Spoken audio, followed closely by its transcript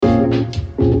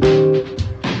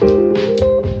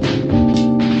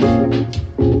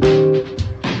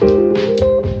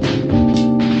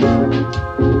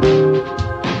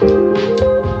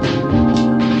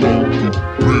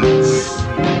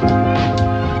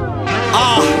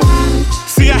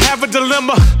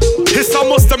dilemma. It's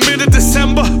almost the mid of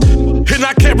December, and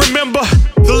I can't remember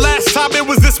the last time it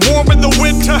was this warm in the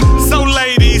winter. So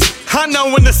ladies, I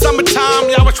know in the summertime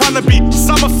y'all were trying to be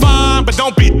summer fine, but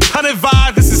don't be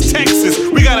uninvited. This is Texas,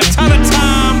 we got a ton of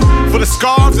time for the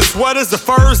scarves, the sweaters, the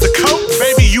furs, the coats.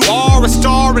 Baby, you are a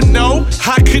star, and no,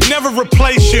 I could never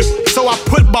replace you. So I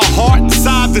put my heart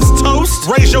inside this toast.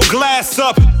 Raise your glass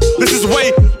up, this is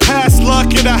way past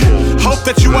luck, and I hope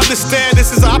that you understand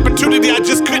this is an opportunity I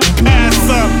just couldn't pass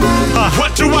up.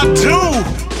 What do I do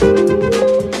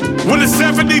when it's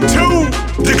 72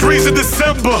 degrees in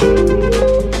December,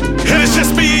 and it's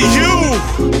just me and you?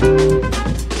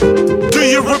 Do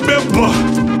you remember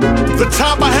the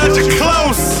time I had you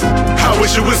close? I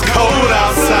wish it was cold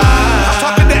outside. I'm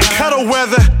talking that cuddle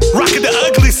weather, rocking the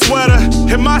ugly sweater.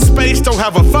 And my space don't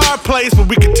have a fireplace, but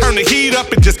we can turn the heat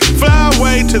up and just fly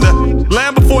away to the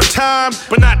land before time,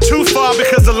 but not too far,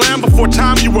 because the land before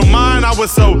time you were mine. I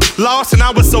was so lost and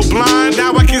I was so blind.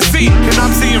 Now I can see and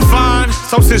I'm seeing fine.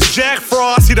 So since Jack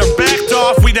Frost, he done backed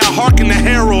off, we now harken the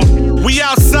herald. We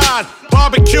outside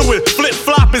barbecuing,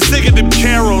 flip-flopping, singing them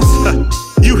carols.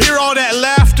 You hear all that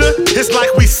laughter? It's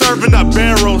like we serving up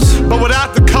barrels. But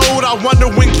without the cold, I wonder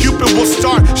when Cupid will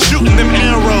start shooting them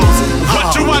arrows.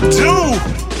 What do I do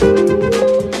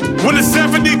when it's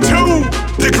 72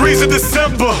 degrees in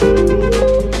December,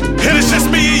 and it's just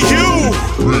me and you?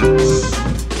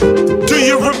 Do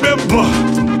you remember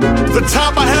the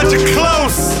time I had you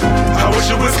close? I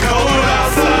wish it was cold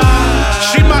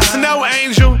outside. She my snow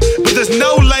angel, but there's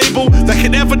no label that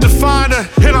can ever define her.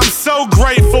 And I'm so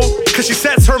grateful, cause she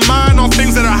sets her mind on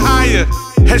things that are higher.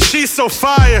 And she's so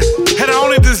fire, and her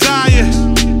only desire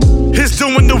is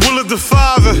doing the will of the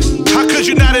Father. How could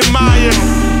you not admire?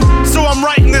 So I'm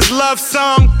writing this love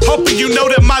song, hoping you know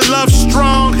that my love's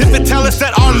strong. If they tell us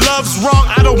that our love's wrong,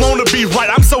 I don't wanna be right,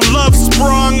 I'm so love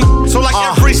sprung. So like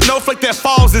every snowflake that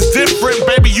falls is different.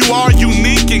 Baby, you are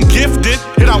unique and gifted,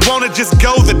 and I wanna just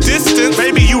go the distance.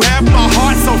 Baby, you have my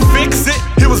heart, so fix it.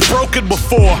 It was broken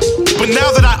before, but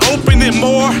now that I open it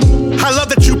more, I love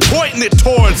that you pointing it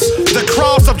towards the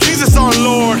cross of Jesus our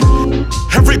Lord.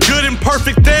 Every good and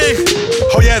perfect thing,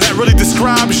 oh yeah, that really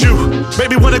describes you.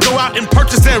 Baby, wanna go out and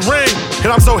purchase that ring,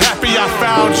 and I'm so happy I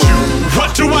found you.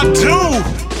 What do I do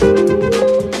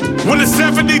when it's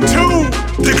 72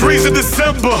 degrees in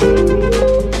December,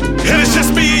 and it's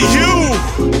just me and you?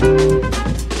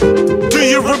 Do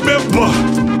you remember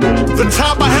the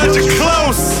time I had you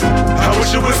close? I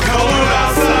wish it was cold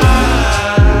outside.